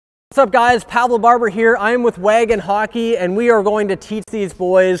What's up guys, Pavel Barber here. I am with Wagon Hockey and we are going to teach these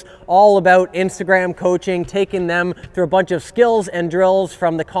boys all about Instagram coaching, taking them through a bunch of skills and drills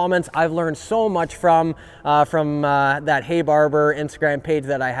from the comments I've learned so much from that Hey Barber Instagram page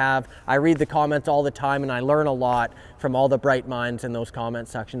that I have. I read the comments all the time and I learn a lot from all the bright minds in those comment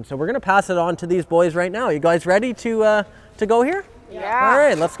sections. So we're gonna pass it on to these boys right now. You guys ready to go here? Yeah. All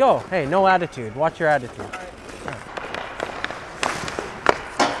right, let's go. Hey, no attitude, watch your attitude.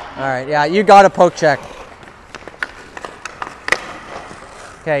 All right, yeah, you got to poke check.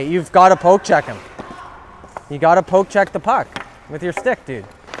 Okay, you've got to poke check him. You got to poke check the puck with your stick, dude.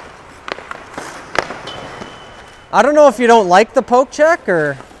 I don't know if you don't like the poke check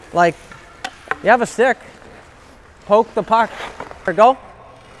or like, you have a stick. Poke the puck. There, go.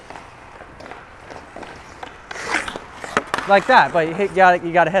 Like that, but you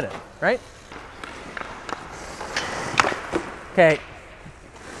got to hit it, right? Okay.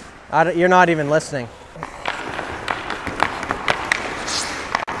 You're not even listening.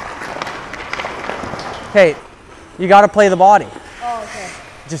 Okay, you got to play the body. Oh, okay.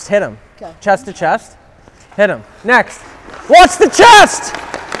 Just hit him. Okay. Chest to chest. Hit him. Next. Watch the chest!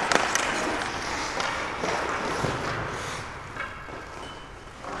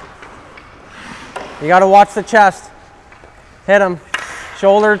 You got to watch the chest. Hit him.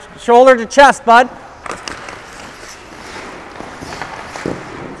 Shoulder to chest, bud.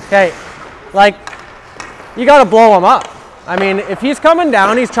 Okay, like, you gotta blow him up. I mean, if he's coming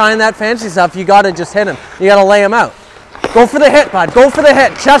down, he's trying that fancy stuff, you gotta just hit him. You gotta lay him out. Go for the hit, bud. Go for the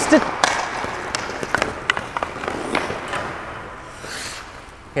hit. Chest it.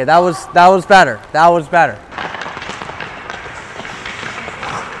 Okay, that was better. That was better.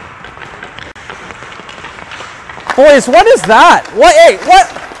 Boys, what is that? What? Hey, what?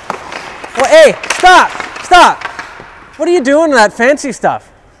 What? Hey, stop. What are you doing to that fancy stuff?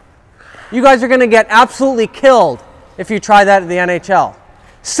 You guys are going to get absolutely killed if you try that at the NHL.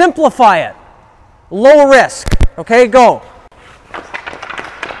 Simplify it. Low risk. Okay, go.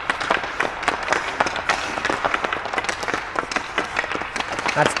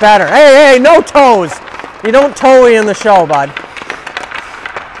 That's better. Hey, no toes. You don't toe in the show, bud.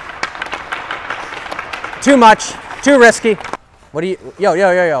 Too much. Too risky. What are you?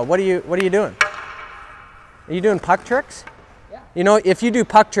 Yo. What are you doing? Are you doing puck tricks? You know, if you do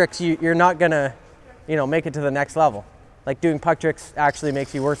puck tricks, you're not gonna, make it to the next level. Like doing puck tricks actually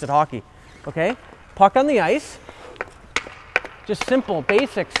makes you worse at hockey. Okay? Puck on the ice. Just simple,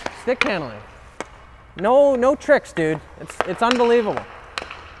 basics, stick handling. No tricks, dude. It's unbelievable.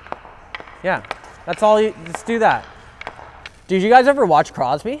 Yeah, that's all you, just do that. Dude, you guys ever watch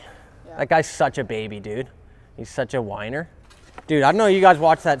Crosby? Yeah. That guy's such a baby, dude. He's such a whiner. Dude, I don't know you guys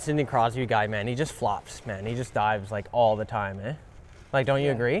watch that Sidney Crosby guy, man. He just flops, man. He just dives like all the time, eh? Like, don't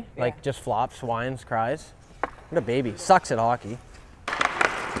you agree? Yeah. Like, just flops, whines, cries. What a baby. Sucks at hockey.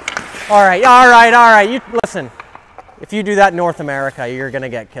 All right. You listen. If you do that in North America, you're gonna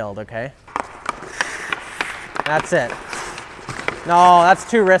get killed, okay? That's it. No, that's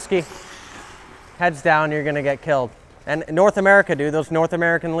too risky. Heads down, you're gonna get killed. And North America, dude, those North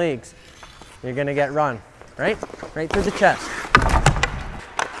American leagues, you're gonna get run, right? Right through the chest.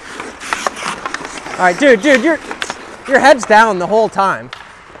 All right, dude, your head's down the whole time.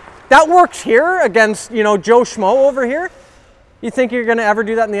 That works here against, Joe Schmo over here. You think you're gonna ever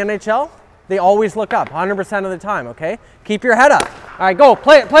do that in the NHL? They always look up 100% of the time, okay? Keep your head up. All right, go,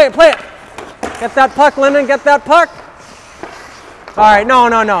 play it. Get that puck, Lyndon, get that puck. All right, no.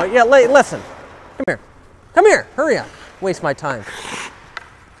 Yeah, listen, come here, hurry up. Waste my time.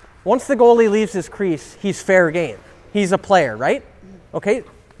 Once the goalie leaves his crease, he's fair game. He's a player, right? Okay,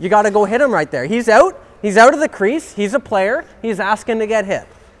 you got to go hit him right there. He's out of the crease, he's a player, he's asking to get hit.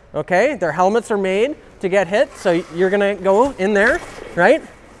 Okay, their helmets are made to get hit, so you're going to go in there, right?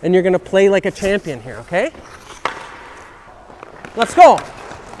 And you're going to play like a champion here, okay? Let's go.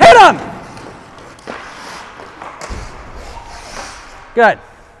 Hit him! Good.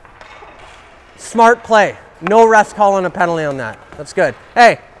 Smart play. No refs calling a penalty on that. That's good.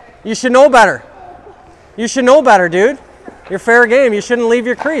 Hey, you should know better. You should know better, dude. You're fair game. You shouldn't leave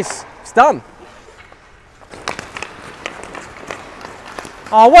your crease. It's dumb.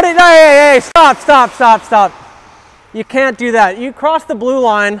 Oh, what did, hey, stop. You can't do that. You cross the blue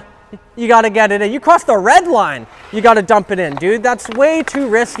line, you got to get it in. You cross the red line, you got to dump it in, dude. That's way too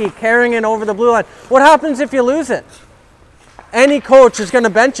risky, carrying it over the blue line. What happens if you lose it? Any coach is going to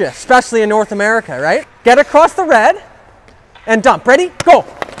bench you, especially in North America, right? Get across the red and dump. Ready? Go.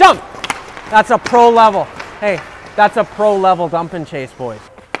 Dump. That's a pro level. Hey, that's a pro level dump and chase, boys.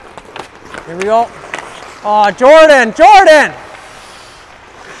 Here we go. Oh, Jordan!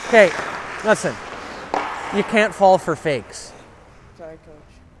 Okay, listen. You can't fall for fakes. Sorry,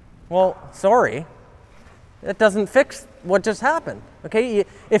 coach. Well, sorry. That doesn't fix what just happened. Okay,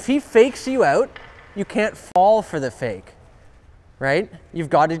 if he fakes you out, you can't fall for the fake, right? You've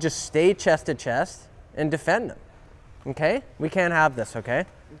got to just stay chest to chest and defend him. Okay? We can't have this, okay?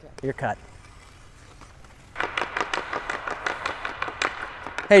 You're cut.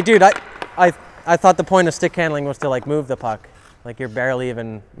 Hey, dude, I thought the point of stick handling was to like move the puck. Like you're barely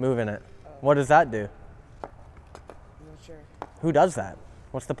even moving it. What does that do? I'm not sure. Who does that?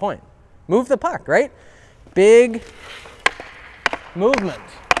 What's the point? Move the puck, right? Big movement.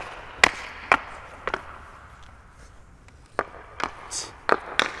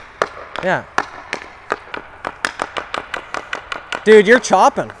 Yeah. Dude, you're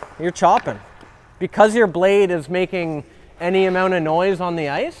chopping. You're chopping. Because your blade is making any amount of noise on the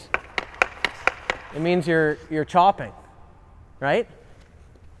ice, it means you're chopping, right?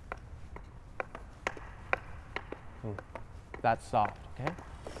 That's soft, okay?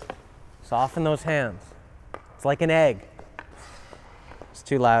 Soften those hands. It's like an egg. It's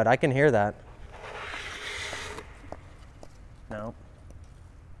too loud. I can hear that. No.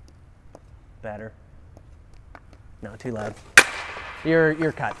 Better. No, too loud.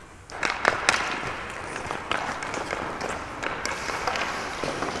 You're cut.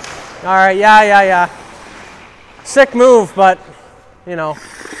 All right, yeah. Sick move, but, you know,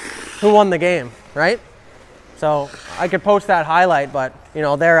 who won the game, right? So I could post that highlight, but, you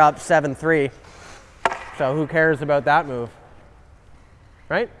know, they're up 7-3. So who cares about that move,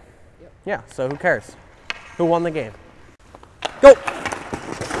 right? Yep. Yeah, so who cares? Who won the game? Go!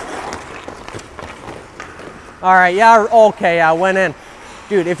 All right, yeah, okay, yeah, went in.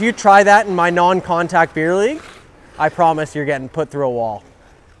 Dude, if you try that in my non-contact beer league, I promise you're getting put through a wall.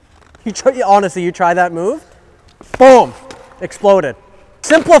 Honestly, you try that move, boom, exploded.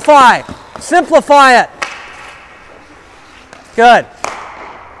 Simplify, simplify it. Good,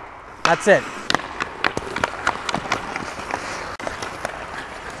 that's it.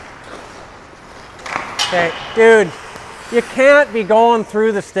 Okay, dude, you can't be going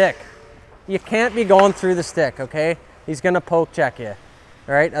through the stick. You can't be going through the stick, okay? He's gonna poke check you, all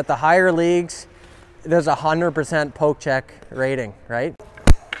right? At the higher leagues, there's 100% poke check rating, right?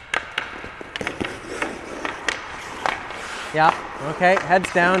 Yeah, okay,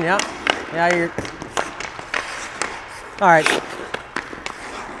 heads down, yeah. Yeah, you're, all right.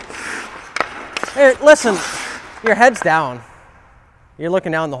 Hey, listen, your head's down. You're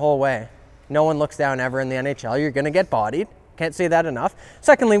looking down the whole way. No one looks down ever in the NHL. You're gonna get bodied. Can't say that enough.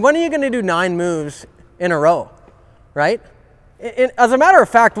 Secondly, when are you gonna do 9 moves in a row, right? As a matter of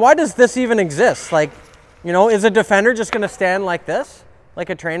fact, why does this even exist? Like, you know, is a defender just gonna stand like this? Like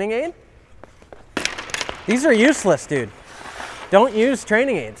a training aid? These are useless, dude. Don't use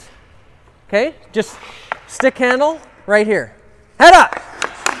training aids, okay? Just stick handle right here. Head up!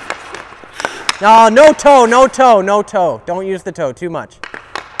 No, no toe, no toe, no toe. Don't use the toe, too much.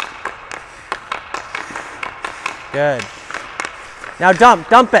 Good. Now dump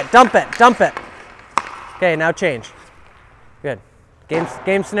it, dump it, dump it. Okay, now change. Good.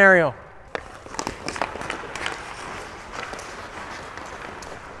 Game scenario.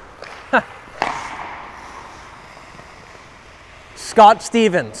 Scott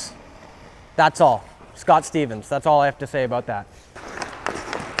Stevens. That's all. Scott Stevens. That's all I have to say about that.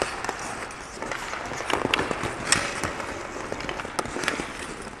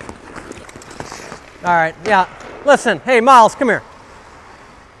 All right, yeah. Listen, hey, Miles, come here.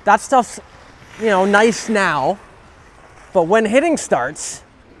 That stuff's, you know, nice now, but when hitting starts,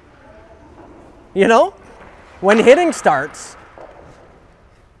 you know? When hitting starts,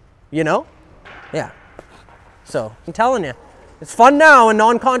 you know? Yeah. So, I'm telling you, it's fun now in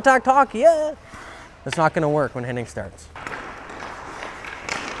non-contact hockey, yeah. It's not gonna work when hitting starts.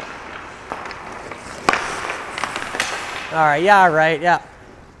 All right, yeah, right, yeah.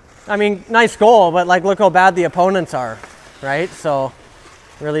 I mean, nice goal, but like, look how bad the opponents are, right? So,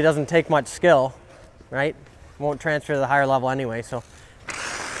 really doesn't take much skill, right? Won't transfer to the higher level anyway, so.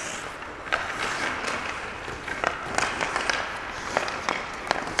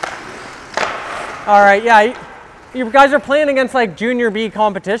 All right, yeah, you guys are playing against like junior B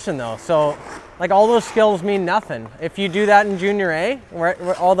competition though, so like all those skills mean nothing. If you do that in junior A,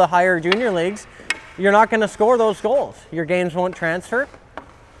 where all the higher junior leagues, you're not gonna score those goals. Your games won't transfer,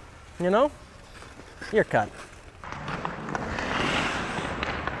 you know? You're cut.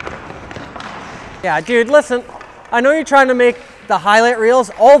 Yeah, dude, listen, I know you're trying to make the highlight reels.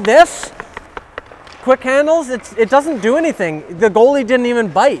 All this, quick handles, it doesn't do anything. The goalie didn't even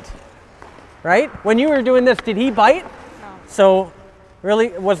bite, right? When you were doing this, did he bite? No. So Really,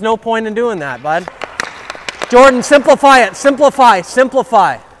 was no point in doing that, bud. Jordan, simplify it. Simplify,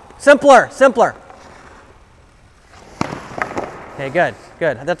 simplify. Simpler, simpler. Okay, good,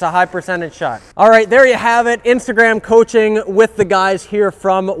 good. That's a high percentage shot. All right, there you have it. Instagram coaching with the guys here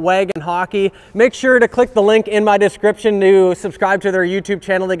from Wagon Hockey. Make sure to click the link in my description to subscribe to their YouTube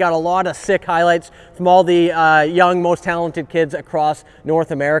channel. They got a lot of sick highlights from all the young, most talented kids across North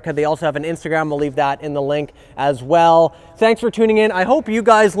America. They also have an Instagram. We'll leave that in the link as well. Thanks for tuning in. I hope you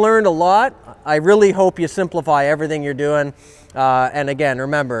guys learned a lot. I really hope you simplify everything you're doing. And again,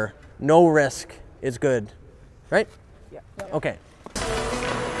 remember, no risk is good, right? Yeah. Okay.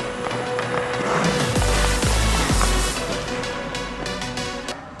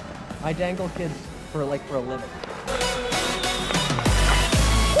 I dangle kids for a living.